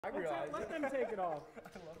I realize. Let them take it off.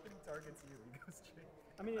 I love that he targets you. He goes straight.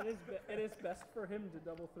 I mean, it is best for him to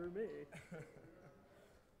double through me.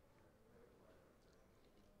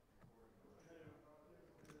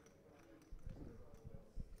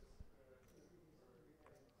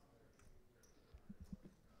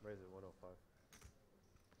 Raise it 105.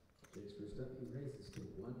 Jake's first up, he raises to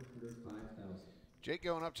 105,000. Jake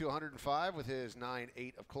going up to 105 with his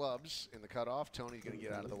 9-8 of clubs in the cutoff. Tony's going to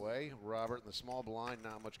get out of the way. Robert in the small blind,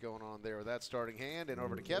 not much going on there with that starting hand. And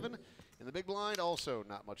over to Kevin in the big blind, also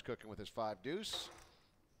not much cooking with his 5 deuce.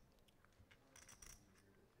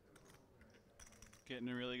 Getting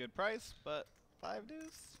a really good price, but 5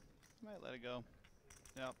 deuce, might let it go.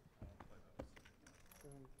 Yep.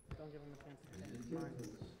 Don't give him a chance to change his And mind.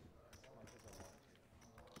 careful.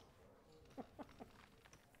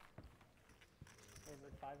 Is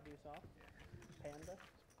it 5 deuce off? Panda?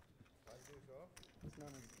 5 deuce off. It's known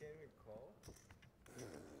as. You can't even call. You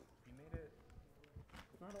made it.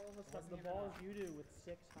 Not all of us have Wasn't the even balls a- you do with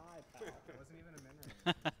 6 high, pal. It wasn't even a min range.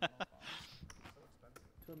 It's so expensive.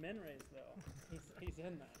 To a min raise, though. He's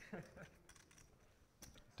in that.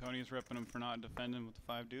 Tony's ripping him for not defending with the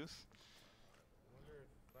 5 deuce. I wonder if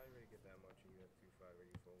I really get that much and you have 2-5, are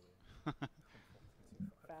you folding?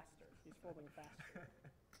 Faster. He's folding faster.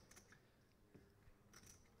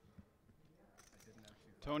 I didn't have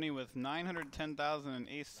 2-5. Tony with 910,000 and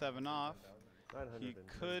ace 7 off. He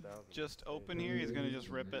could just open here. He's going to just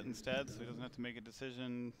rip it instead, so he doesn't have to make a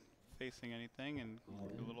decision facing anything and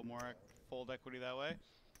do a little more fold equity that way.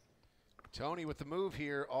 Tony with the move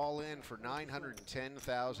here, all in for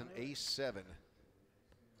 910,000, ace 7.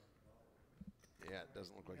 Yeah, it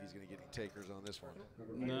doesn't look like he's going to get any takers on this one.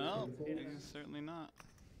 No, he's certainly not.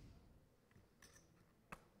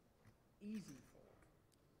 Easy fold.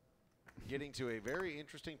 Getting to a very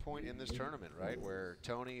interesting point in this tournament, right, where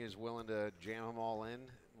Tony is willing to jam them all in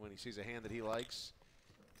when he sees a hand that he likes,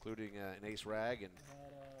 including an ace rag. And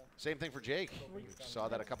same thing for Jake. We saw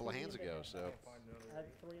that a couple of hands ago. So I had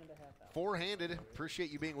 3.5. four-handed.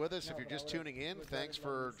 Appreciate you being with us. If you're just tuning in, thanks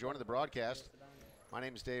for joining the broadcast. My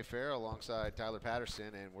name is Dave Farrell alongside Tyler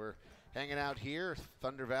Patterson, and we're hanging out here,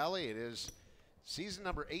 Thunder Valley. It is season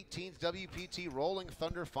number 18's WPT Rolling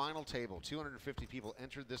Thunder Final Table. 250 people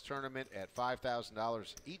entered this tournament at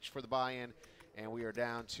 $5,000 each for the buy-in, and we are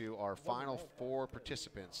down to our final 4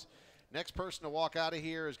 participants. Next person to walk out of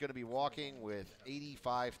here is going to be walking with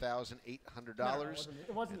 $85,800,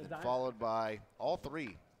 It wasn't a dime. followed by all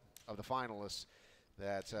 3 of the finalists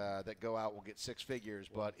that go out will get 6 figures,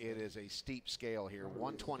 but it is a steep scale here.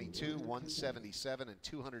 122, 177, and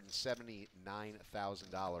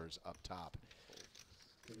 $279,000 up top.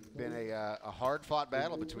 Been a hard-fought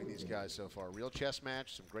battle between these guys so far. Real chess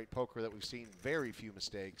match, some great poker that we've seen, very few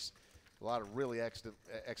mistakes, a lot of really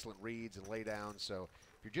excellent reads and laydowns. So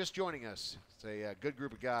if you're just joining us, it's a good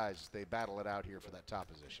group of guys. They battle it out here for that top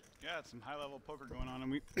position. Yeah, it's some high-level poker going on,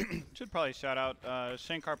 and we should probably shout out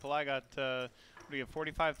Shankar Pillai got what do you get,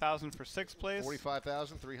 45,000 for 6th place.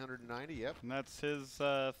 45,390. Yep. And that's his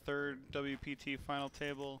 3rd WPT final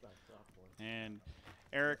table. And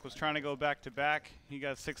Eric was trying to go back-to-back. He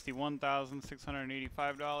got $61,685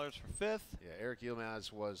 for 5th. Yeah, Eric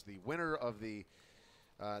Yilmaz was the winner of the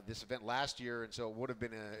this event last year, and so it would have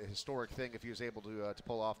been a historic thing if he was able to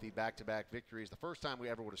pull off the back-to-back victories. The first time we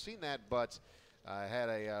ever would have seen that, but had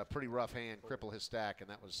a pretty rough hand cripple his stack, and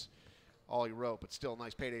that was all he wrote. But still, a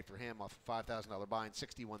nice payday for him off a $5,000 buy-in,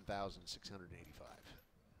 $61,685.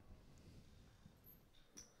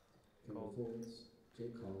 Kevin folds.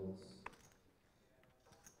 Jake calls.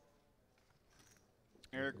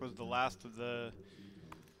 Eric was the last of the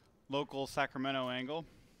local Sacramento angle.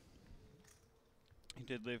 He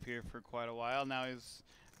did live here for quite a while. Now he's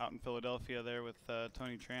out in Philadelphia there with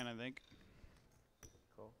Tony Tran, I think.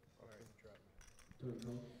 Cool. Tony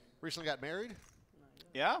calls. Recently got married.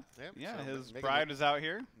 Yeah, Yep, yeah. so His making bride is out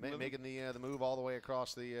here. Making the move all the way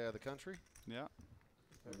across the country. Yeah.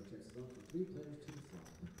 Kevin checks it out for 3 players to the flop.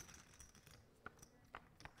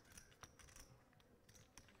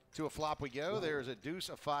 To a flop we go. There's a deuce,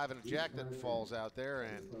 a 5, and a jack that falls out there,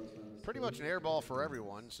 and pretty much an air ball for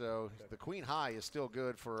everyone. So the queen high is still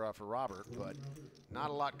good for Robert, but not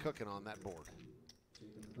a lot cooking on that board. Jake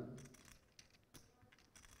on the button.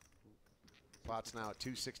 Pot's now at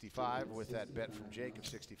 265 with that bet from Jake of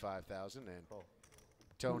 65,000, and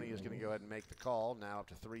Tony is going to go ahead and make the call. Now up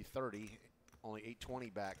to 330, only 820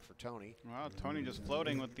 back for Tony. Wow, Tony just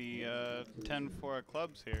floating with the 10-4 of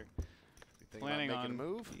clubs here. Planning on a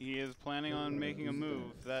move. He is planning on making a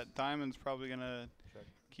move. That diamond's probably gonna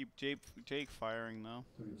keep Jake firing though.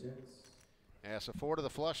 Tony checks. Yeah, so 4 to the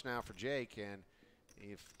flush now for Jake, and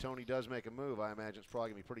if Tony does make a move, I imagine it's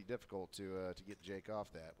probably going to be pretty difficult to get Jake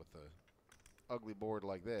off that with a ugly board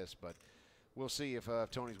like this. But we'll see if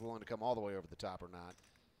Tony's willing to come all the way over the top or not.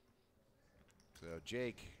 So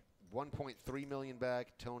Jake, 1.3 million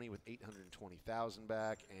back. Tony with 820,000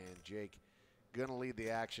 back, and Jake going to lead the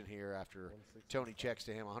action here after Tony checks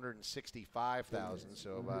to him 165,000.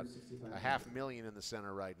 So about a $500,000 in the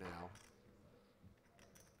center right now.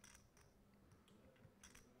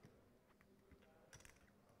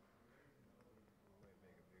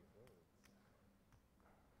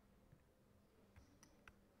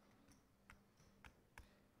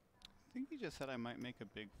 I think he just said I might make a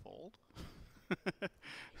big fold. What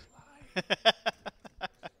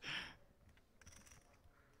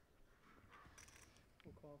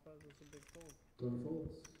qualifies as a big fold? Going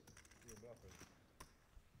folds. You're bluffing.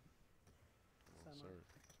 Well, Semi.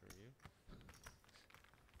 sir, you.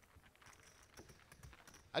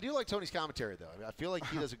 I do like Tony's commentary, though. I mean, I feel like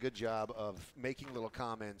he does a good job of making little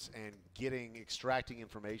comments and extracting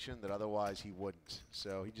information that otherwise he wouldn't.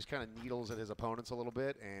 So he just kind of needles at his opponents a little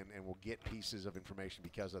bit and will get pieces of information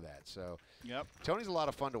because of that. So Yep. Tony's a lot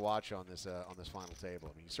of fun to watch on this final table.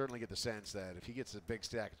 I mean, you certainly get the sense that if he gets a big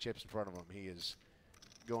stack of chips in front of him, he is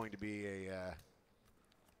going to be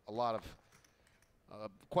a lot of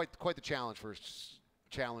quite the challenge for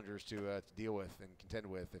challengers to deal with and contend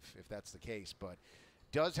with if that's the case. But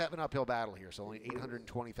does have an uphill battle here, so only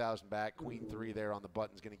 820,000 back. Queen 3 there on the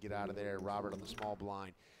button's going to get out of there. Robert on the small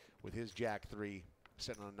blind with his Jack 3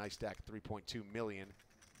 sitting on a nice stack of 3.2 million.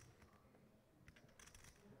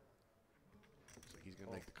 So he's going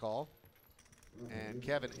to make the call. And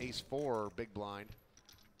Kevin, ace 4, big blind.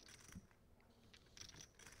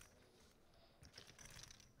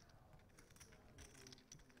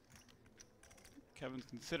 Kevin's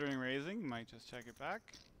considering raising. Might just check it back.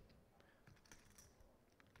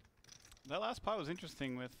 That last pot was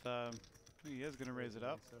interesting with, he is going to raise it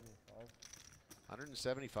up.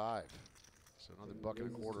 175. So another buck and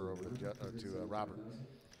a quarter over to Robert.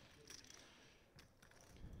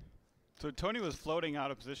 So Tony was floating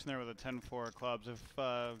out of position there with a 10-4 of clubs. If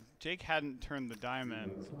Jake hadn't turned the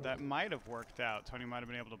diamond, that might have worked out. Tony might have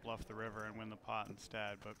been able to bluff the river and win the pot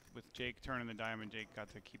instead. But with Jake turning the diamond, Jake got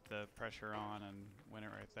to keep the pressure on and win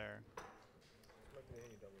it right there.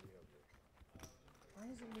 Why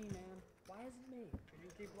is it me, man? Why is it me? You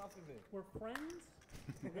keep bluffing me. We're friends.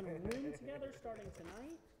 We're gonna room together starting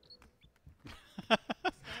tonight.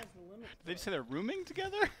 Sky's the limit. Did they say they're rooming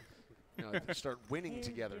together? You know, they start winning And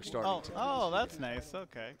together you're starting Oh, tonight. oh, that's nice.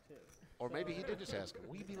 Okay. too. Or maybe he did just ask him,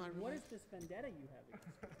 will you be my What roommate? is this vendetta you have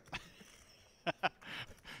against me?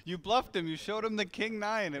 You bluffed him. You showed him the king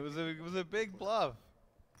 9. It was a big bluff.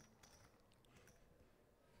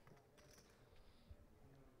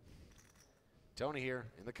 Tony here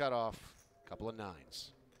in the cutoff, couple of 9s.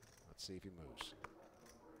 Let's see if he moves.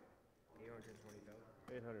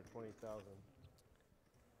 820,000. 820,000.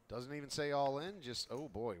 Doesn't even say all in, just, oh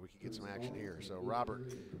boy, we could get some action here. So Robert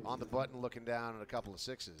on the button looking down at a couple of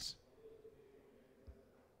 6s. So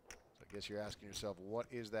I guess you're asking yourself, what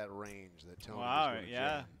is that range that Tony Wow, is going to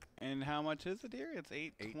yeah. jam? And how much is it here? It's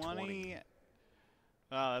 820. 820.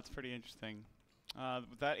 Wow, that's pretty interesting.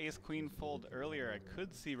 With that ace queen fold earlier, I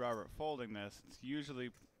could see Robert folding this. It's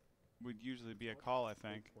would usually be a call, I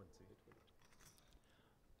think.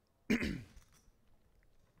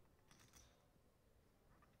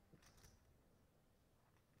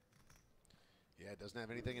 Yeah, it doesn't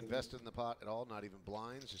have anything invested in the pot at all, not even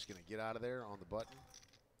blinds, just going to get out of there on the button.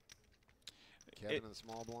 Kevin in the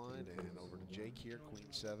small blind, and over to Jake here, queen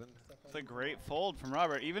 7. It's a great fold from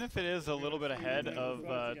Robert, even if it is a little bit ahead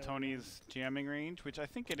of Tony's jamming range, which I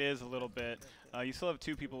think it is a little bit. You still have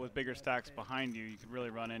 2 people with bigger stacks behind you. You could really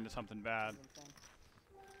run into something bad.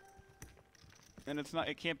 And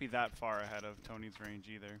it can't be that far ahead of Tony's range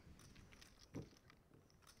either.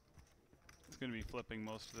 It's going to be flipping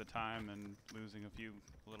most of the time and losing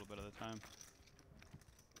a little bit of the time.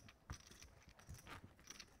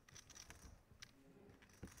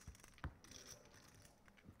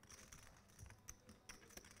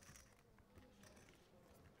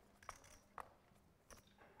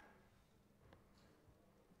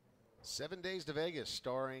 Seven Days to Vegas,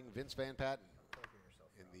 starring Vince Van Patten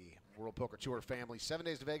in the World Poker Tour family. 7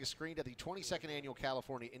 Days to Vegas screened at the 22nd Annual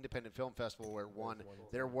California Independent Film Festival, where it won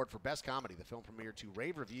their award for Best Comedy. The film premiered to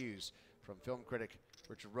rave reviews from film critic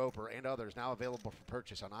Richard Roper and others, now available for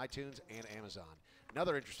purchase on iTunes and Amazon.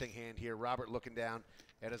 Another interesting hand here, Robert looking down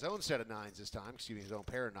at his own set of 9s this time, his own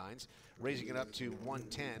pair of 9s, raising it up to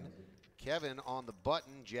 110. Kevin on the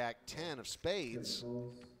button, Jack 10 of spades.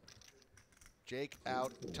 Jake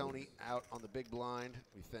out, Tony out on the big blind,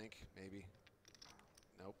 we think, maybe.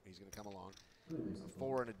 Nope, he's going to come along. A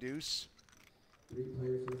 4 and a deuce. 3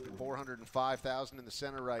 players to the flop. 405,000 in the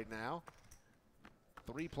center right now.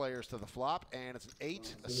 3 players to the flop, and it's an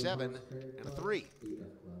 8, a 7, and a 3. 8 of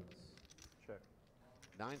clubs. Check.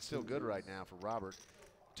 9's still good right now for Robert.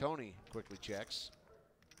 Tony quickly checks.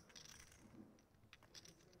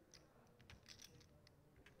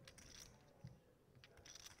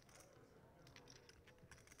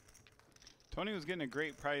 Tony was getting a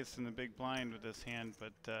great price in the big blind with this hand,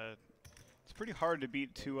 but it's pretty hard to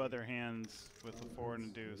beat 2 other hands with a 4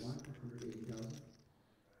 and a deuce. 180,000.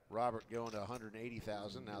 Robert going to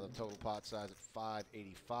 180,000. Now the total pot size at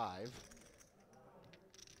 585.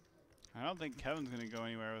 I don't think Kevin's going to go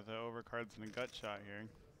anywhere with the overcards and a gut shot here.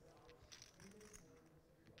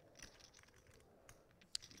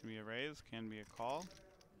 Can be a raise, can be a call.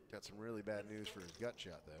 Got some really bad news for his gut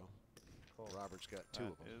shot, though. Robert's got 2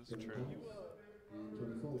 of them. That is true. And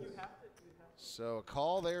Tony folds. So a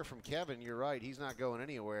call there from Kevin. You're right. He's not going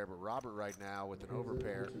anywhere, but Robert right now with an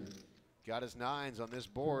overpair. Got his 9s on this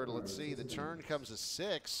board. Let's see. The turn comes to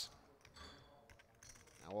 6.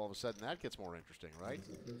 Now all of a sudden that gets more interesting, right?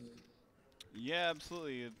 Yeah,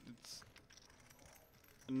 absolutely. It's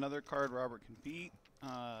another card Robert can beat,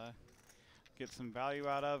 get some value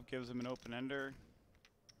out of, gives him an open ender.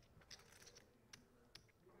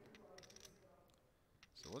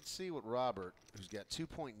 So let's see what Robert, who's got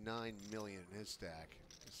 2.9 million in his stack,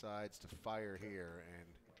 decides to fire here, and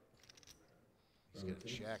he's going to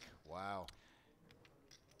check. Wow.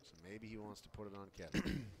 So maybe he wants to put it on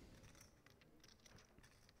Kevin.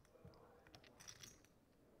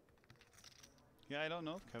 Yeah, I don't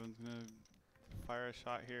know if Kevin's going to fire a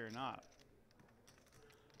shot here or not.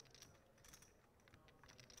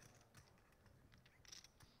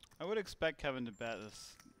 I would expect Kevin to bet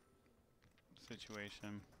this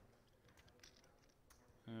situation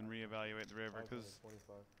and reevaluate the river, because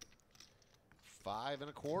 5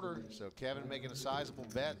 1/4. So Kevin making a sizable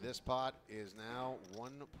bet. This pot is now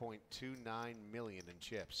 1.29 million in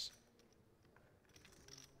chips.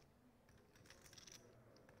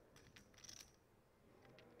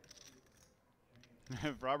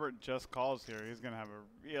 if Robert just calls here, he's going to have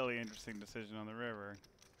a really interesting decision on the river.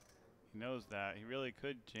 He knows that. He really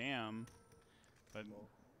could jam, but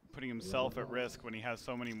putting himself at risk when he has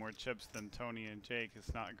so many more chips than Tony and Jake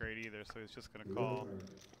is not great either, so he's just going to call.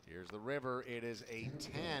 Here's the river. It is a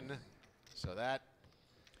 10, so that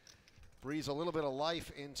breathes a little bit of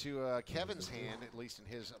life into Kevin's hand, at least in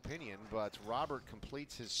his opinion, but Robert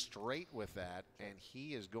completes his straight with that, and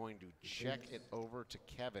he is going to check it over to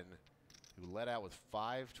Kevin, who led out with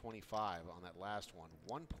 525 on that last one.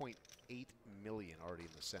 1.8 million already in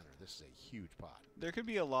the center. This is a huge pot. There could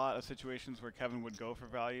be a lot of situations where Kevin would go for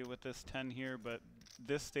value with this 10 here, but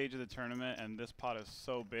this stage of the tournament and this pot is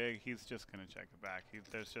so big, he's just going to check it back.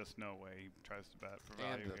 There's just no way he tries to bet for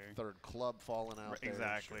value And the here. third club falling out there.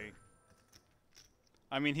 Exactly. Sure.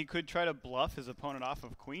 I mean, he could try to bluff his opponent off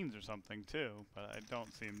of queens or something too, but I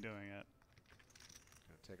don't see him doing it.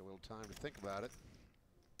 Gonna take a little time to think about it.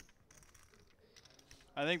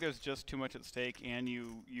 I think there's just too much at stake, and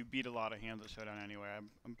you beat a lot of hands at showdown anyway.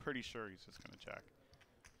 I'm pretty sure he's just going to check.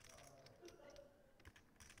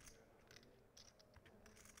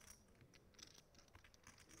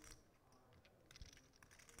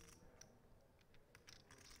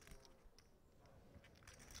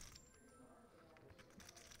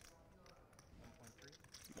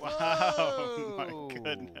 Wow, my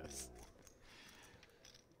goodness.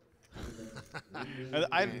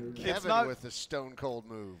 Kevin It's not with the stone cold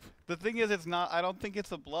move. The thing is, it's not. I don't think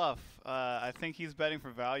it's a bluff. I think he's betting for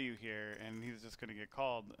value here, and he's just going to get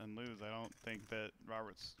called and lose. I don't think that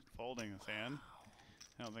Robert's folding this hand.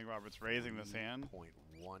 I don't think Robert's raising this hand.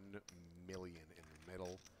 0.1 million in the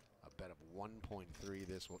middle. A bet of 1.3.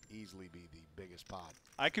 This will easily be the biggest pot.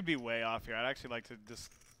 I could be way off here. I'd actually like to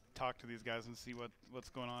just talk to these guys and see what's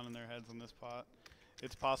going on in their heads on this pot.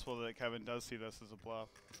 It's possible that Kevin does see this as a bluff.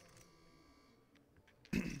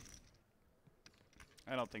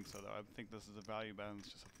 I don't think so, though. I think this is a value bet, and it's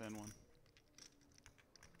just a thin one.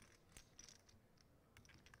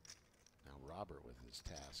 Now Robert with his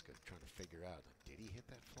task of trying to figure out, did he hit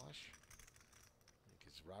that flush?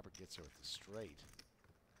 Because Robert gets her with the straight.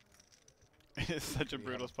 It's such a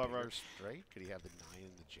brutal spot, Robert. Straight? Could he have the 9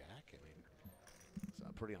 and the jack? I mean,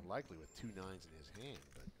 it's pretty unlikely with 2 9s in his hand,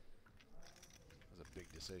 but it was a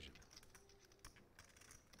big decision.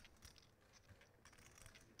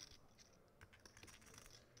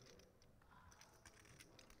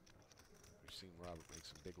 Seen Robert make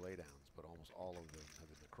some big laydowns, but almost all of them have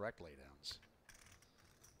been the correct laydowns.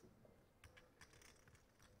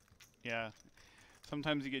 Yeah.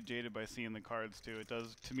 Sometimes you get jaded by seeing the cards too. It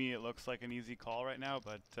does, to me, it looks like an easy call right now,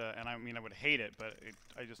 but and I mean I would hate it, but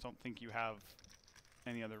I just don't think you have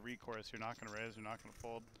any other recourse. You're not going to raise, you're not going to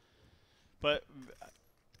fold. But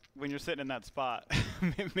when you're sitting in that spot,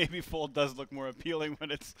 maybe fold does look more appealing when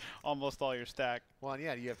it's almost all your stack. Well, and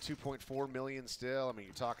yeah, you have 2.4 million still. I mean,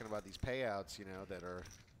 you're talking about these payouts, you know, that are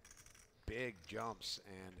big jumps,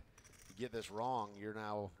 and you get this wrong, you're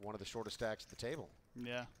now one of the shortest stacks at the table.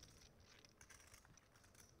 Yeah.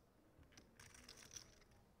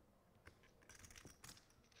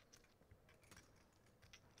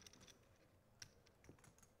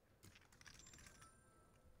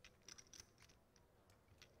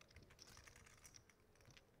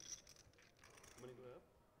 How many do I have?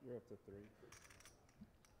 You're up to 3.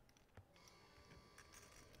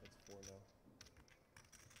 That's 4 now.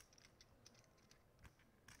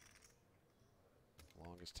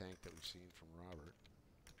 Longest tank that we've seen from Robert.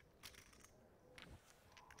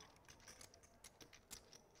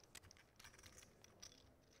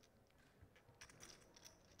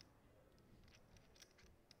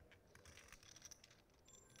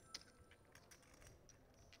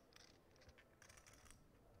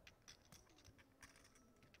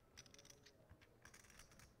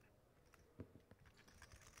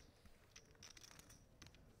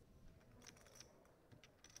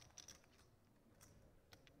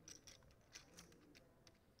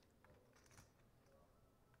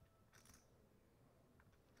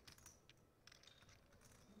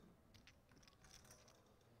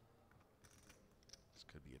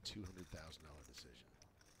 Could be a $200,000 decision.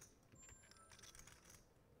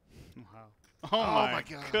 Wow. Oh my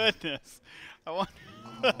God. goodness. I want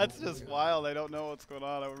that's just wild. I don't know what's going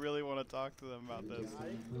on. I really want to talk to them about this. Come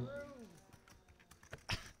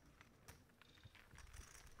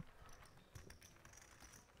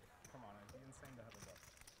on, it'd be insane to have a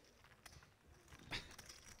buck.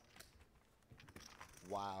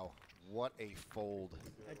 Wow. What a fold.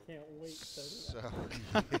 I can't wait to do So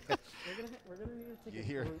that. We're gonna need to take you a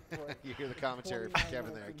hear group for you hear the commentary from 29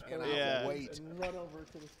 Kevin there. minutes I and cannot 30 Yeah. wait and run over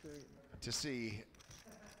to the screen. to see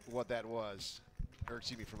what that was. Or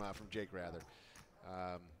excuse me, from Jake rather.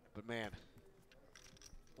 But man,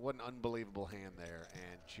 what an unbelievable hand there,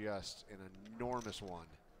 and just an enormous one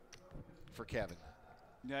for Kevin.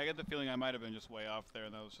 Yeah, I get the feeling I might have been just way off there,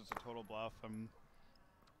 and that was just a total bluff.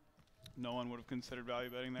 No one would have considered value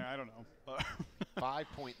betting there. I don't know.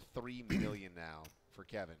 5.3 million now for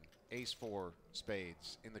Kevin. Ace 4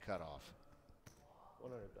 spades in the cutoff.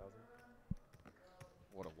 100,000.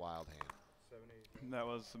 What a wild hand. 7, 8. That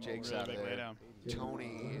was some Jake's really out big there. laydown.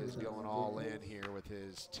 Tony is going all in here with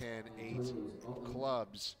his 10-8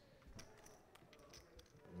 clubs.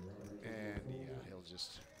 And yeah, he'll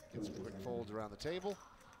just get some quick folds around the table.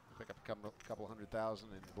 Pick up a couple 100,000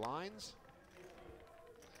 in blinds.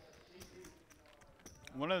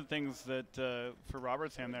 One of the things that for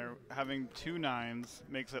Robert's hand there, having 2 9s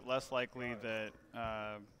makes it less likely that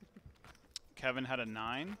Kevin had a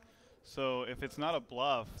 9. So if it's not a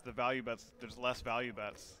bluff, the value bets, there's less value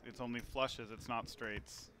bets. It's only flushes, it's not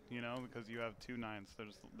straights, you know, because you have 2 9s.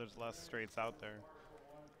 There's less straights out there.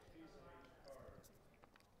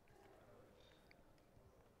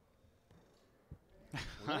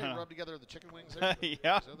 Were they rub together the chicken wings there?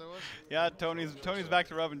 Yeah. Is that what that was? Yeah, Tony's back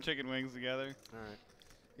to rubbing chicken wings together. All right.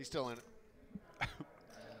 He's still in it.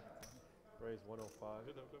 Raise 105.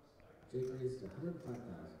 Jake raised 105,000.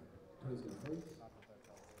 Tony's gonna hold.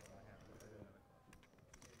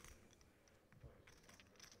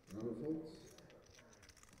 Robert folds.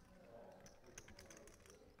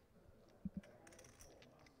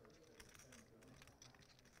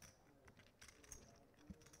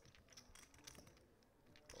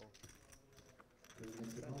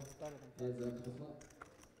 Heads up to the flop.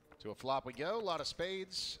 To a flop we go. A lot of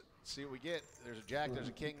spades. Let's see what we get. There's a jack, there's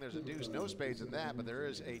a king, there's a deuce. No spades in that, but there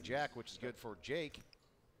is a jack, which is good for Jake.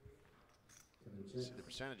 See the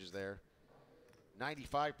percentages there.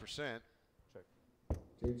 95%. Check.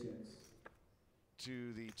 Jake checks.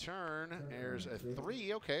 To the turn, there's a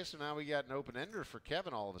 3. Okay, so now we got an open ender for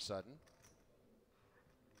Kevin all of a sudden.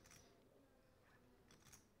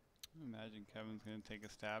 Imagine Kevin's going to take a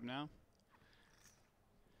stab now.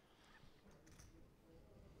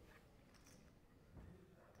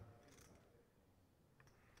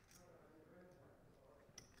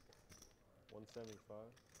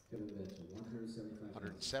 Kevin bets 175,000.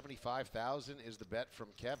 175,000 is the bet from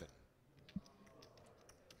Kevin.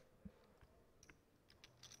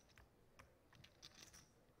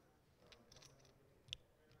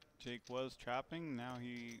 Jake was trapping. Now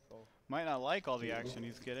he might not like all the action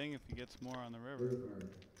he's getting if he gets more on the river.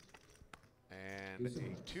 And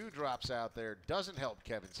a 2 drops out there. Doesn't help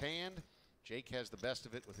Kevin's hand. Jake has the best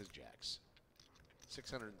of it with his jacks.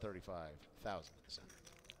 635,000 in the center.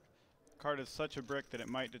 Card is such a brick that it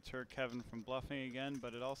might deter Kevin from bluffing again,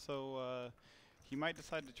 but it also, he might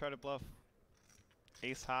decide to try to bluff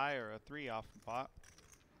ace high or a 3 off the pot.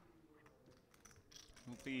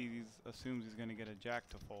 Hopefully he assumes he's going to get a jack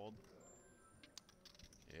to fold.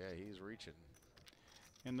 Yeah, he's reaching.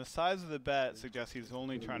 And the size of the bet suggests he's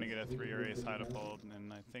only trying to get a 3 or ace high to fold,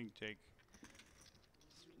 and I think Jake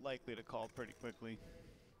is likely to call pretty quickly.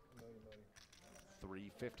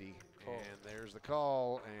 350, and there's the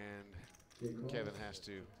call, and Kevin has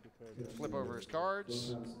to flip over his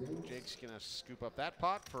cards. Jake's gonna scoop up that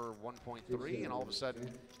pot for 1.3, and all of a sudden,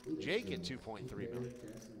 Jake at 2.3 million.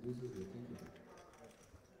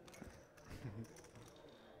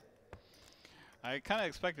 I kind of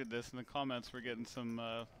expected this. In the comments, we're getting some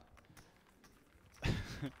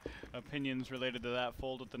opinions related to that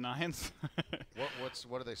fold with the 9s.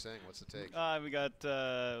 What are they saying? What's the take? We got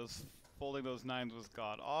folding those 9s was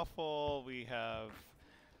god awful. We have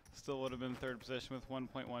still would have been third position with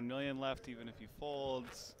 1.1 million left, even if he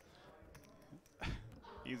folds.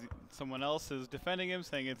 Easy. Someone else is defending him,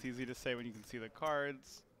 saying it's easy to say when you can see the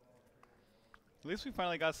cards. At least we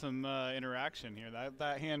finally got some interaction here.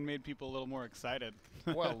 That hand made people a little more excited.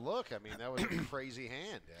 Well, look, I mean, that was a crazy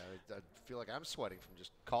hand. I feel like I'm sweating from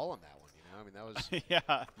just calling that one. You know, I mean, that was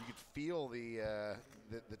yeah. You could feel the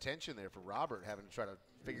tension there for Robert having to try to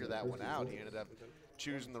figure that one out. He ended up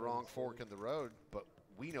choosing the wrong fork in the road, but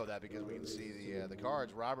we know that because we can see the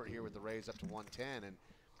cards. Robert here with the raise up to 110, and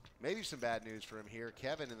maybe some bad news for him here.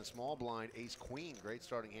 Kevin in the small blind, ace queen, great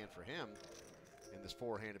starting hand for him in this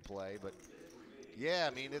 4-handed play, but. Yeah,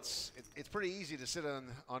 I mean, it's pretty easy to sit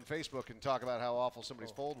on Facebook and talk about how awful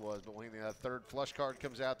somebody's fold was, but when the third flush card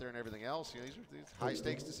comes out there and everything else, you know, these are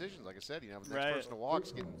high-stakes decisions. Like I said, you know, the next person to walk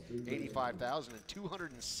is getting 85,000, and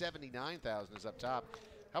 279,000 is up top.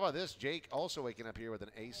 How about this? Jake also waking up here with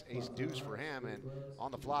an ace deuce for him, and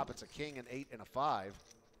on the flop, it's a king, an 8, and a 5.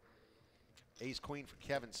 Ace queen for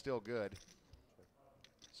Kevin, still good.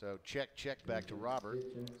 So check back to Robert.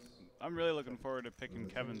 I'm really looking forward to picking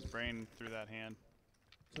Kevin's brain through that hand.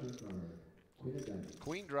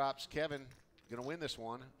 Queen drops. Kevin going to win this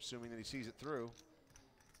one, assuming that he sees it through.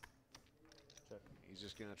 Check. He's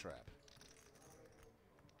just going to trap.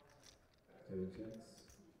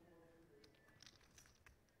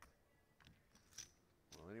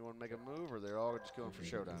 Will anyone make a move, or they're all just going for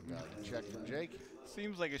showdown value? Check from Jake.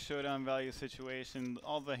 Seems like a showdown value situation.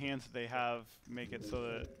 All the hands that they have make it so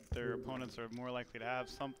that their opponents are more likely to have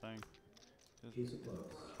something.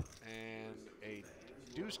 And a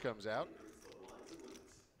deuce comes out.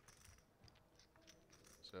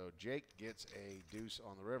 So Jake gets a deuce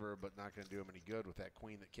on the river, but not going to do him any good with that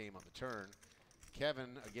queen that came on the turn.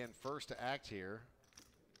 Kevin, again, first to act here.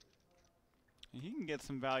 He can get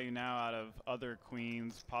some value now out of other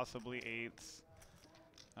queens, possibly 8s.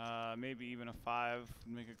 Maybe even a 5.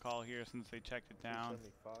 Make a call here since they checked it down.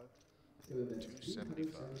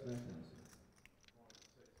 275.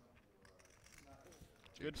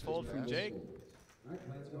 Good fold from Jake.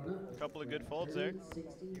 A couple of good folds there.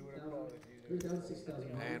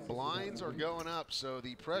 And blinds are going up, so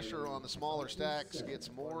the pressure on the smaller stacks gets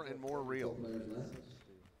more and more real.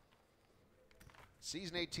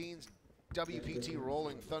 Season 18's WPT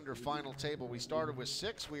Rolling Thunder final table. We started with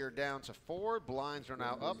 6. We are down to 4. Blinds are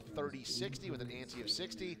now up 30-60 with an ante of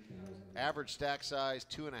 60. Average stack size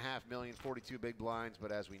 2.5 million, 42 big blinds,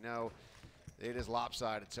 but as we know, it is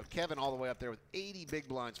lopsided. So Kevin all the way up there with 80 big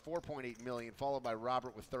blinds, 4.8 million, followed by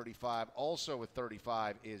Robert with 35. Also with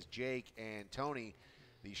 35 is Jake and Tony.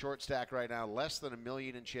 The short stack right now, less than $1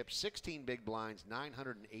 million in chips, 16 big blinds,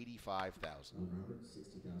 985,000.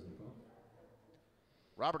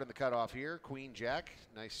 Robert in the cutoff here, Queen Jack,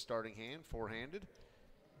 nice starting hand, 4-handed.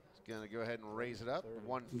 He's going to go ahead and raise it up.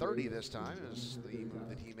 130 this time is the move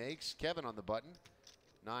that he makes. Kevin on the button,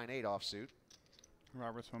 9-8 offsuit.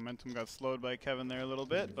 Robert's momentum got slowed by Kevin there a little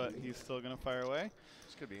bit, but he's still going to fire away.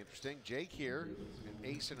 This could be interesting. Jake here, an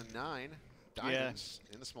ace and a 9. Diamonds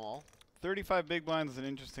in the small. 35 big blinds is an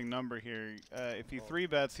interesting number here. If he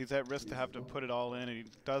 3-bets, he's at risk to have to put it all in, and he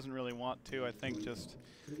doesn't really want to. I think just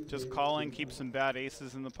calling keeps some bad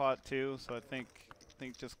aces in the pot too, so I think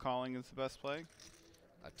just calling is the best play.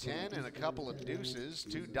 A 10 and a couple of deuces,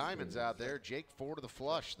 2 diamonds out there. Jake 4 to the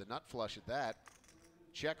flush, the nut flush at that.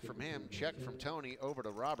 Check from him, check from Tony, over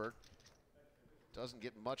to Robert. Doesn't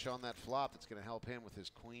get much on that flop that's going to help him with his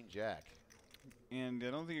Queen Jack. And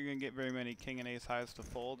I don't think you're going to get very many king and ace highs to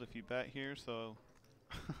fold if you bet here, so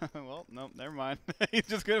Well, nope, never mind. He's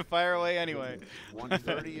just going to fire away anyway.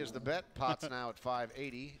 130 is the bet. Pot's now at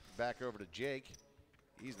 580. Back over to Jake.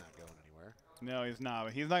 He's not going anywhere. No, he's not.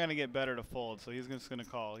 But he's not going to get better to fold, so he's just going to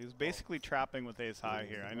call. He's basically trapping with ace high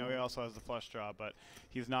here. I know he also has the flush draw, but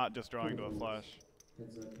he's not just drawing to a flush.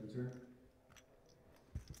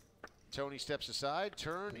 Tony steps aside.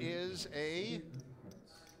 Turn is a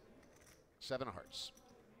 7 of hearts.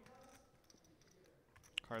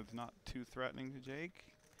 Card's not too threatening to Jake.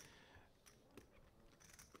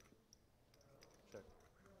 Check.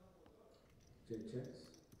 Jake checks.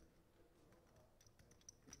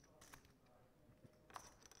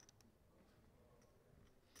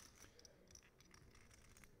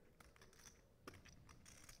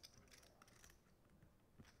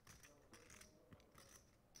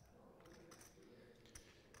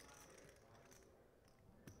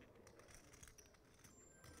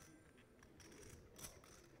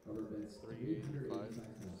 Robert bets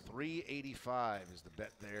 385. 385 is the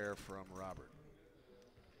bet there from Robert.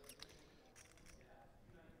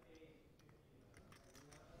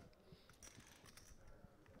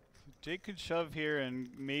 Jake could shove here, and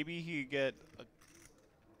maybe he could get a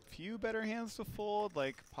few better hands to fold,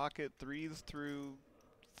 like pocket 3s through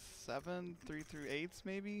 7, 3 through 8s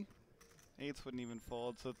maybe. 8s wouldn't even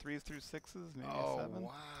fold, so 3s through 6s, maybe a 7.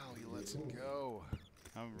 Wow, he lets it go.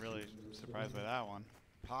 I'm really surprised by that one.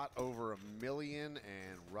 Pot over $1 million,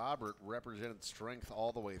 and Robert represented strength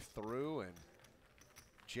all the way through, and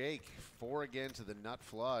Jake 4 again to the nut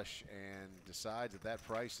flush and decides that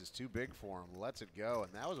price is too big for him. Lets it go,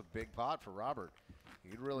 and that was a big pot for Robert.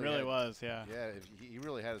 He really was, yeah. Yeah, he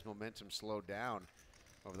really had his momentum slowed down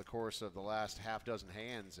over the course of the last half dozen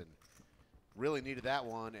hands, and really needed that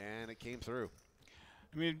one, and it came through.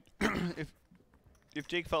 I mean, if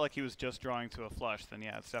Jake felt like he was just drawing to a flush, then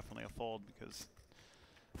yeah, it's definitely a fold because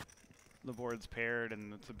the board's paired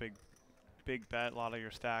and it's a big bet. A lot of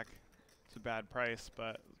your stack. It's a bad price,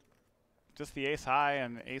 but just the ace high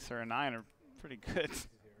and the ace or a 9 are pretty good.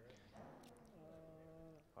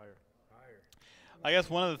 Higher. I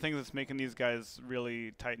guess one of the things that's making these guys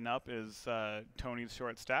really tighten up is Tony's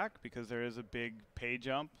short stack, because there is a big pay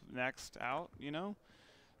jump next out, you know?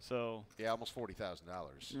 So yeah, almost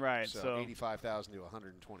 $40,000. Right. So 85,000 to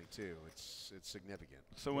 122. It's significant.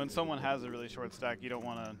 So when someone has a really short stack, you don't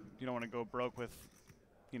want to go broke with,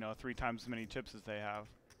 3 times as many chips as they have.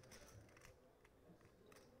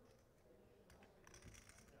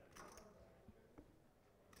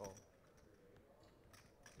 Call.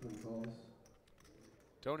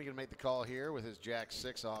 Tony gonna make the call here with his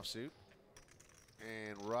Jack-6 offsuit,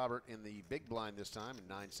 and Robert in the big blind this time in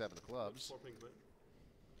 9-7 of clubs.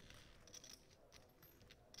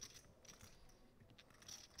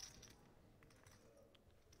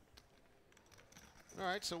 All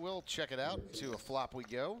right, so we'll check it out. To a flop we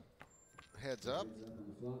go. Heads up.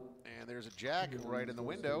 And there's a jack right in the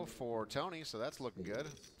window for Tony, so that's looking good.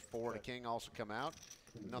 4 and a king also come out.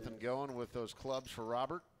 Nothing going with those clubs for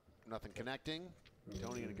Robert. Nothing connecting.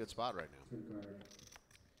 Tony in a good spot right now.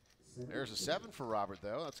 There's a 7 for Robert,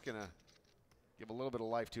 though. That's going to give a little bit of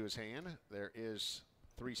life to his hand. There is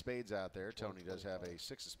 3 spades out there. Tony does have a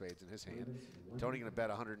 6 of spades in his hand. Tony going to bet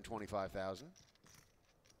 125,000.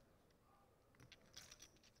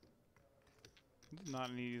 This is not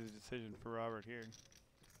an easy decision for Robert here.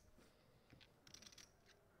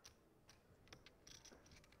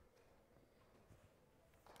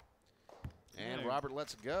 And Robert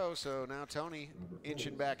lets it go, so now Tony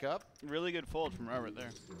inching back up. Really good fold from Robert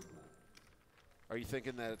there. Are you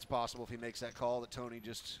thinking that it's possible if he makes that call that Tony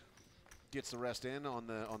just gets the rest in on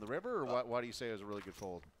the river, or why do you say it was a really good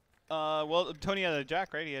fold? Well, Tony had a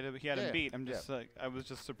jack, right? He had him beat. I'm just I was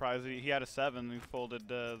just surprised that he had a 7. He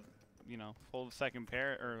folded, folded second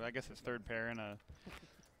pair, or I guess it's third pair, in a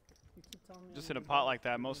just in a pot like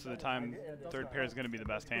that. Most of the time, third pair is going to be the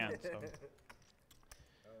best hand. So.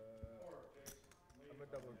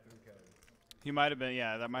 He might have been,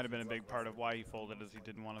 yeah, that might have been a big part of why he folded, is he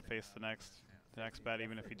didn't want to face the next bet,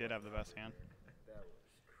 even if he did have the best hand. That was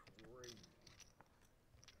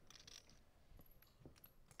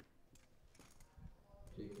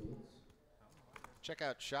crazy. Check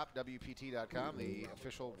out shopwpt.com, the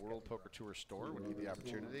official World Poker Tour store, when you get the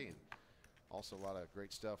opportunity. And also a lot of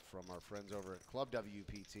great stuff from our friends over at Club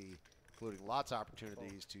WPT, including lots of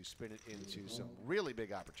opportunities to spin it into some really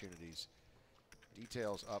big opportunities.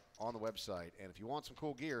 Details up on the website. And if you want some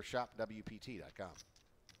cool gear, shopwpt.com.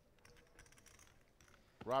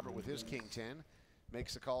 Robert with his King 10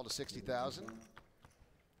 makes the call to 60,000.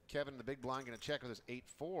 Kevin, the big blind, going to check with his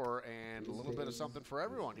 8-4, and a little bit of something for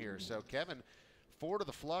everyone here. So Kevin, 4 to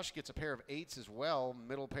the flush, gets a pair of 8s as well.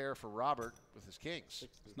 Middle pair for Robert with his kings.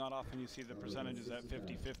 It's not often you see the percentages at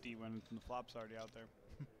 50-50 when the flop's already out there.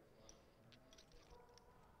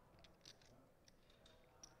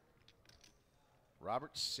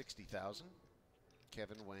 Robert, 60,000.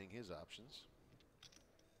 Kevin weighing his options.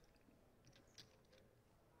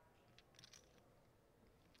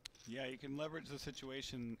 Yeah, you can leverage the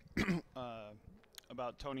situation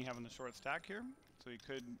about Tony having the short stack here. So he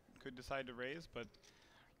could decide to raise, but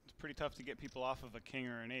it's pretty tough to get people off of a king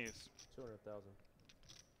or an ace. 200,000.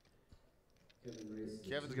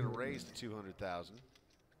 Kevin's going to raise to 200,000.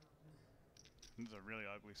 This is a really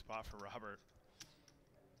ugly spot for Robert.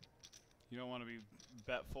 You don't want to be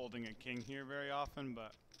bet folding a king here very often,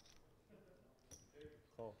 but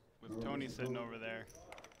Call. with Tony sitting over there,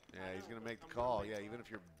 Yeah, he's going to make the call. Yeah, even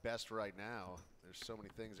if you're best right now, there's so many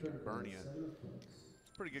things that can burn you.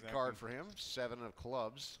 It's a pretty good card for him. 7 of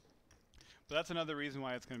clubs. but that's another reason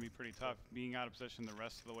why it's going to be pretty tough being out of position the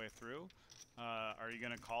rest of the way through. Are you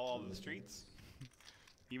going to call all the streets?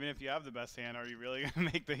 Even if you have the best hand, are you really going to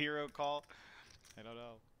make the hero call? I don't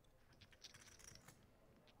know.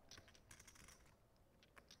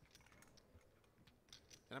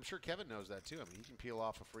 And I'm sure Kevin knows that too. I mean, he can peel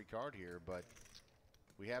off a free card here, but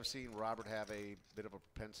we have seen Robert have a bit of a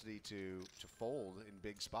propensity to fold in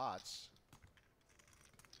big spots.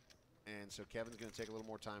 And so Kevin's going to take a little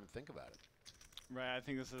more time to think about it. Right, I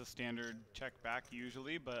think this is a standard check back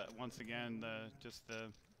usually, but once again,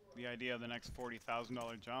 the idea of the next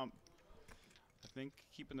 $40,000 jump, I think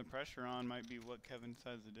keeping the pressure on might be what Kevin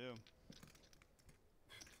says to do.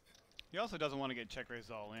 He also doesn't want to get check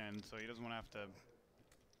raised all in, so he doesn't want to have to.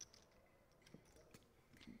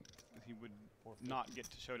 He would not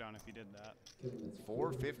get to showdown if he did that.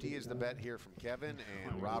 450 is the bet here from Kevin,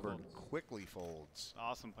 and Robert quickly folds.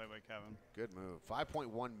 Awesome play by Kevin. Good move.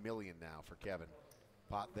 5.1 million now for Kevin.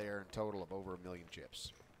 Pot there in total of over 1 million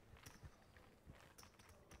chips.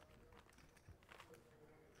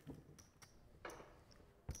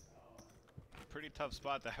 Pretty tough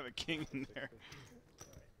spot to have a king in there.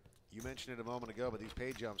 You mentioned it a moment ago, but these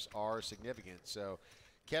pay jumps are significant. So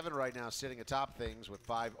Kevin right now sitting atop things with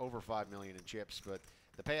over 5 million in chips, but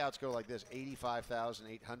the payouts go like this: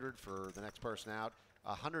 85,800 for the next person out,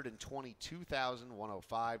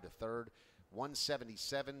 122,105 to third,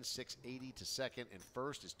 177,680 to second, and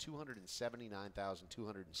first is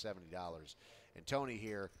 $279,270. And Tony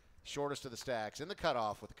here, shortest of the stacks in the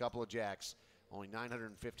cutoff with a couple of jacks, only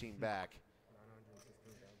 915 back.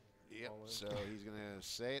 Yep, so he's going to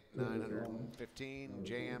say it, 915,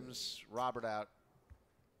 jams, Robert out.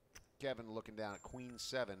 Kevin looking down at Queen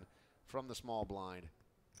 7 from the small blind.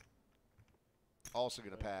 Also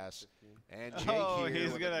going to pass. And Jake here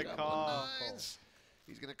he's with going a to couple call. nines.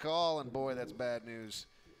 He's going to call, and boy, that's bad news.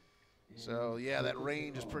 So, yeah, that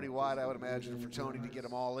range is pretty wide, I would imagine, for Tony to get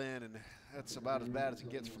them all in, and that's about as bad as it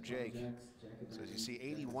gets for Jake. So, as you see,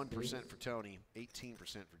 81% for Tony, 18%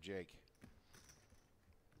 for Jake.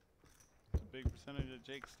 It's a big percentage of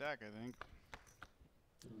Jake's stack, I think.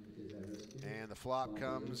 And the flop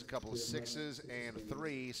comes, a couple of 6s and a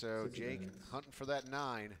 3, so Jake hunting for that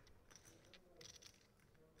 9.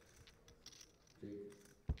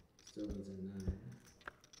 Still needs a 9.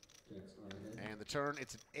 Jacks are ahead. And the turn,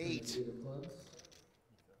 it's an 8.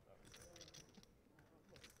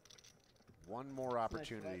 One more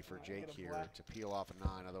opportunity for Jake here to peel off a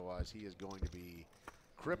 9, otherwise he is going to be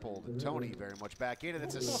crippled. Tony very much back in, and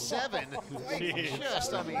it's a 7.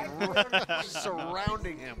 Just, I mean,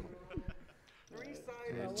 surrounding him.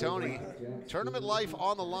 And Tony, tournament life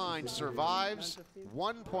on the line, survives.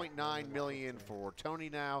 1.9 million for Tony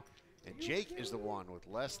now, and Jake is the one with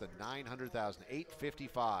less than 900,000,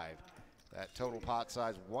 855. That total pot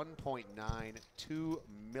size, 1.92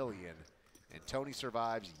 million, and Tony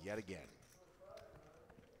survives yet again.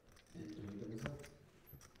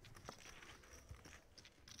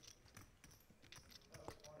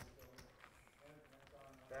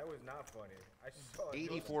 That was not funny. I saw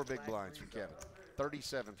 84 big blinds for Kevin,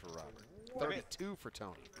 37 for Robert, 32 for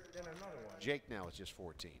Tony. Then another one. Jake now is just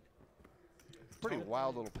 14. Pretty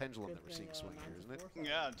wild little pendulum that we're seeing swing here, isn't it?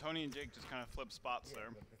 Yeah, Tony and Jake just kind of flip spots there.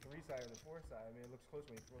 But the 3 side and the 4 side, I mean, it looks close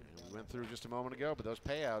when you throw it. And we went through just a moment ago, but those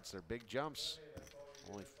payouts, they're big jumps.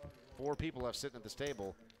 Only 4 people left sitting at this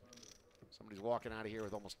table. Somebody's walking out of here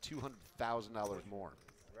with almost $200,000 more.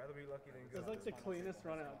 I'd rather be lucky than good. It's like the cleanest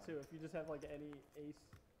run out too. If you just have like any ace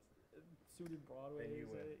suited broadways, Then you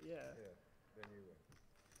win. yeah. Then you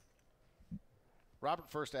win. Robert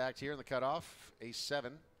first act here in the cutoff, ace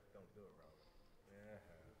 7. Don't do it, Robert. Yeah.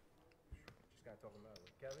 Just got to talk about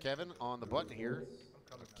it. Kevin on the button here, I'm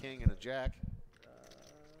coming. king and a jack.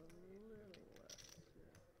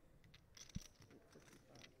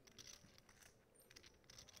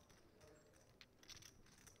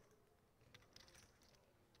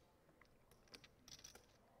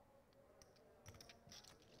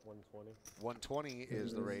 120. 120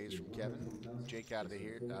 is the raise from Kevin. Jake out of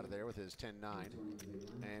there with his 10-9.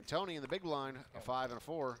 And Tony in the big blind, a 5 and a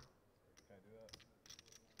 4. Can I do that?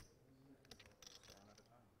 Run out of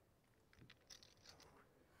time.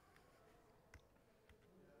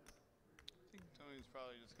 I think Tony's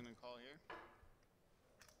probably just going to call here.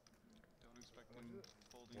 Don't expect him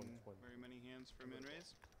folding 120. very many hands for min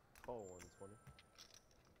raise. Call 120.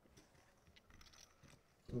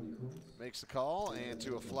 Tony calls. Makes the call, and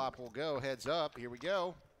to a flop will go. Heads up. Here we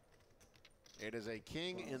go. It is a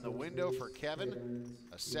king in the window for Kevin,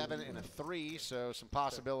 a 7 and a 3, so some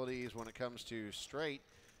possibilities when it comes to straight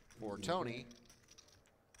for Tony.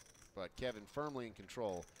 But Kevin firmly in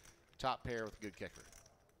control. Top pair with a good kicker.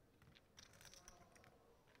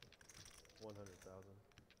 100,000.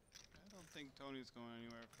 I don't think Tony's going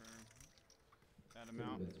anywhere for that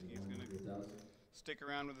amount. He's going to stick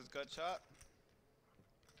around with his gut shot.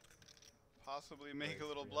 Possibly make a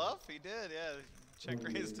little bluff. He did, yeah. Check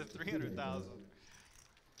raise to 300,000.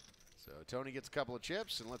 So Tony gets a couple of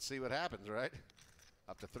chips, and let's see what happens, right?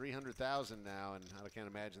 Up to 300,000 now, and I can't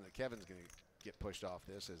imagine that Kevin's going to get pushed off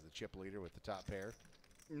this as the chip leader with the top pair.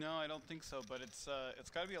 No, I don't think so, but it's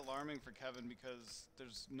got to be alarming for Kevin because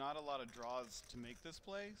there's not a lot of draws to make this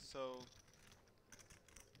play, so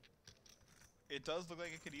it does look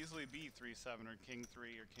like it could easily be 3-7 or King 3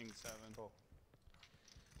 or King 7. Cool.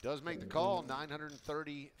 Does make the call,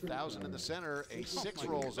 930,000 in the center. A 6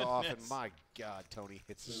 rolls off, and my God, Tony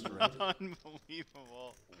hits a straight.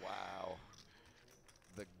 Unbelievable. Wow.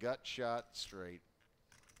 The gut shot straight.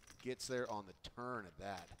 Gets there on the turn at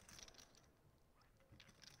that.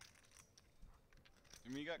 I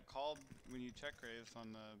mean, you got called when you check raised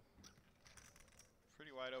on the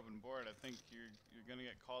pretty wide open board. I think you're going to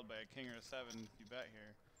get called by a king or a 7 if you bet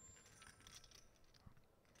here.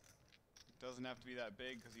 It doesn't have to be that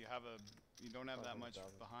big because you don't have that much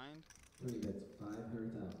behind. Tony bets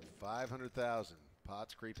 500,000. 500,000.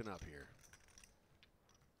 Pot's creeping up here.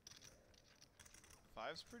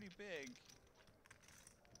 5's pretty big.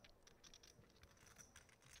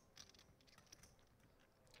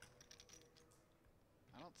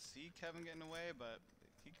 I don't see Kevin getting away, but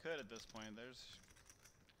he could at this point. There's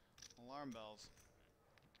alarm bells.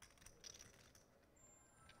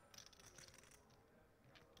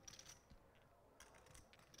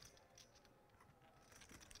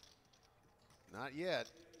 Not yet.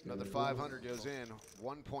 Another 500 goes in.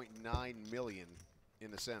 1.9 million in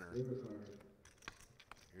the center. River card.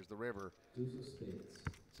 Here's the river. Deuce of spades.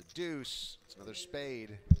 It's a deuce. It's another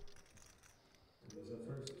spade. Tony's up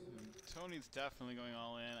first. Tony's definitely going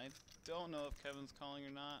all in. I don't know if Kevin's calling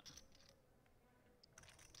or not.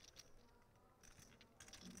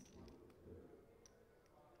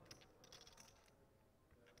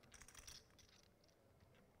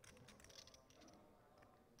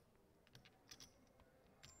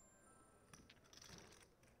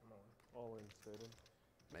 All in, straight in.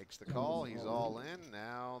 Makes the call. He's all in.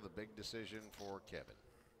 Now the big decision for Kevin.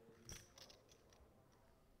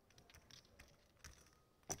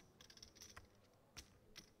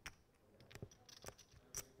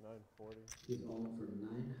 $940. He's all in for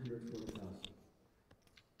 940,000.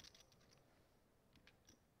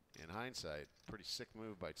 In hindsight, pretty sick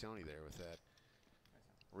move by Tony there with that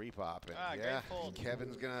repop. And great yeah, fold.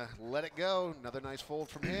 Kevin's going to let it go. Another nice fold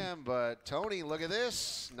from him. But Tony, look at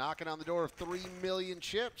this. Knocking on the door of 3 million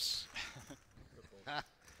chips.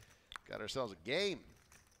 Got ourselves a game.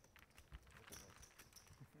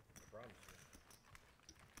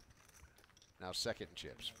 Now second in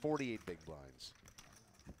chips. 48 big blinds.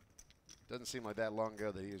 Doesn't seem like that long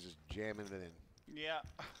ago that he was just jamming it in Yeah.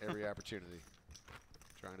 every opportunity.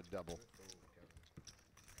 Trying to double.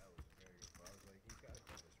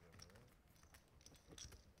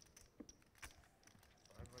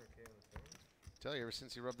 Tell you, ever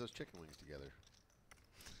since he rubbed those chicken wings together.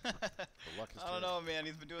 The luck has I don't turned. know, man.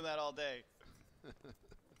 He's been doing that all day. 60.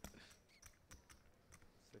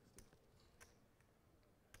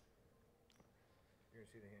 You're going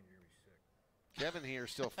to see the hand, you're going to be sick. Kevin here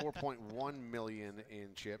still 4.1 million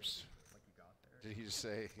in chips. Like you got there. Did he just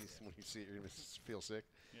say when you see it, you're going to feel sick?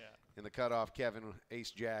 Yeah. In the cutoff, Kevin, ace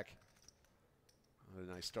jack.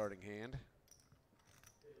 A nice starting hand.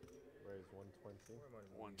 Raise 120.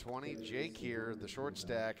 120. Jake here, the short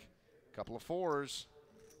stack. Couple of 4s.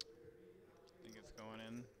 I think it's going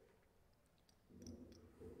in.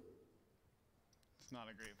 It's not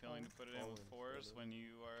a great feeling to put it in with 4s when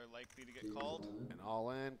you are likely to get called. And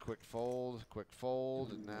all in. Quick fold. Quick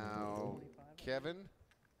fold. And now Kevin.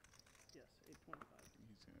 Yes, 825.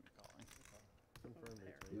 He's going to be calling. Confirmed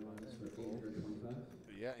You want this for 825?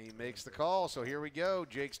 Yeah, he makes the call. So here we go.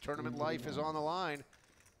 Jake's tournament life is on the line.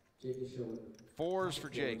 Jake is showing Fours for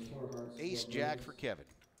Jake. four hearts, Ace, four jack roses, for Kevin.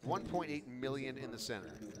 10 1.8 diamonds, million ace of in the hearts, center.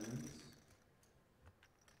 jack of diamonds.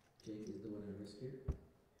 Jake is doing a risk here.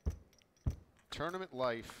 Tournament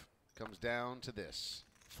life comes down to this.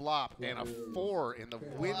 Flop and a That is 4 in the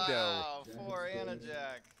correct. window. Wow, Jack 4 of and a spades.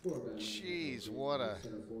 jack. 4 diamonds, Jeez, Jake what with a-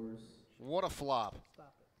 set of fours. What a flop.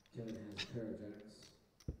 Stop it. Kevin has a pair of jacks.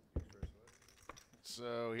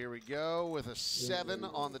 So here we go with a 7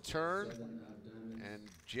 on the turn. 7 of diamonds. And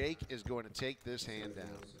Jake is going to take this hand down.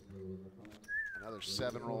 Fours in the pot. Another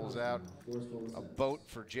 7 rolls out. Fours, fours, A sevens. boat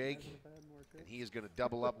for Jake. Imagine if I had more And chips. he is going to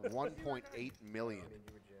double up 1.8 million.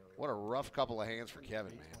 What a rough couple of hands for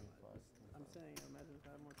Kevin, man. I'm saying, imagine if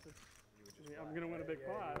I had more chips. I'm gonna win a big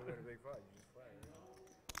pot. You win a big pot. You just flat.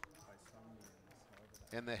 By some means. However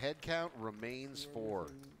that And the head count remains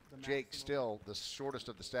 4. Jake still the shortest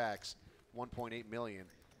of the stacks, 1.8 million.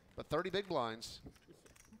 But 30 big blinds.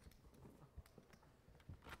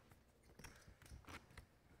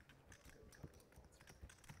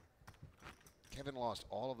 Kevin lost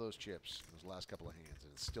all of those chips in those last couple of hands,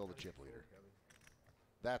 and it's still the chip leader.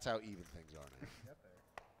 That's how even things are now. get there.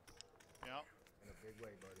 Yep. In a big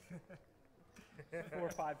way, buddy. 4 or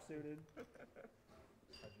 5 suited.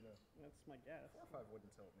 How'd you know? That's my guess. 4 or 5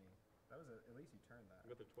 wouldn't tilt me. That was at least you turned that.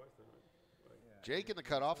 You got there twice, didn't you? Yeah. Jake in the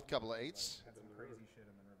cutoff, a couple of 8s. Had some crazy shit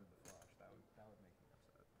and then rivered the flush. That would make me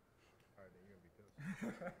upset. All right, then you're gonna be pissed.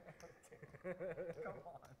 Come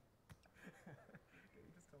on. Can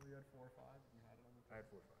you just tell me you had 4 or 5 and you had it on the I had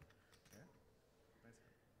 4 or 5. Yeah. Nice.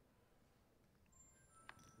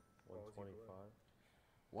 125.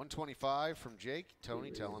 125 from Jake.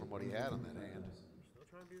 Tony telling him what he had on that hand. Still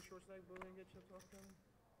trying to be a short stack bully and get chips off them?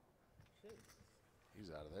 Shit. He's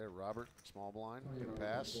out of there. Robert, small blind, good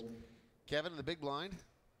pass. Kevin in the big blind.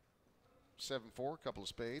 7-4, couple of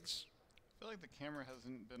spades. I feel like the camera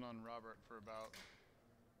hasn't been on Robert for about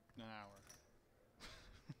an hour.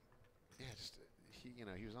 Yeah, just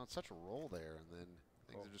he was on such a roll there, and then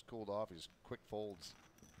things have just cooled off. He's quick folds.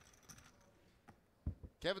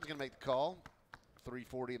 Kevin's gonna make the call.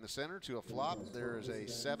 340 in the center to a flop. There is a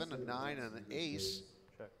 7, a 9, and an ace.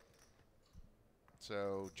 Check.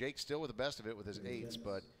 So Jake still with the best of it with his 8s,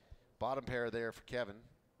 but bottom pair there for Kevin.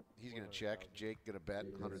 He's gonna check. Jake gonna bet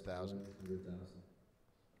 100,000.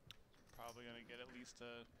 Probably gonna get at least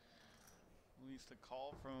a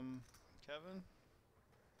call from Kevin.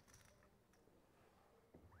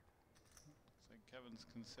 Looks like Kevin's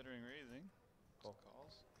considering raising. Call.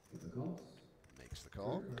 Calls. Makes the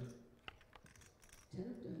call. 10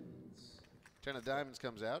 of diamonds. 10 of diamonds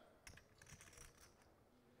comes out.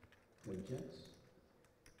 Kevin checks.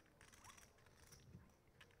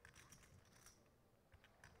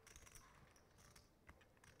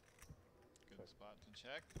 Good spot to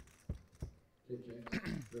check. Jake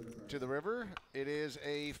checks. River card. To the river, it is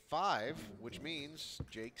a 5, which means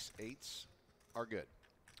Jake's 8s are good.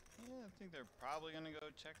 Yeah, I think they're probably gonna go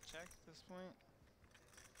check at this point.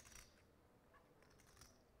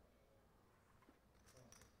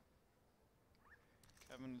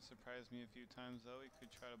 Kevin surprised me a few times though. He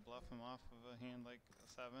could try to bluff him off of a hand like a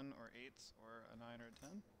 7 or 8s or a 9 or a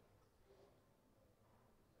 10.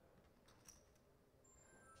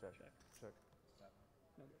 Check. Check. Check.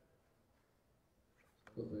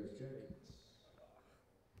 Both players check.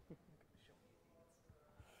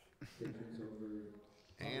 Jake checks over.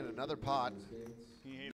 And another pot. Spades. He hates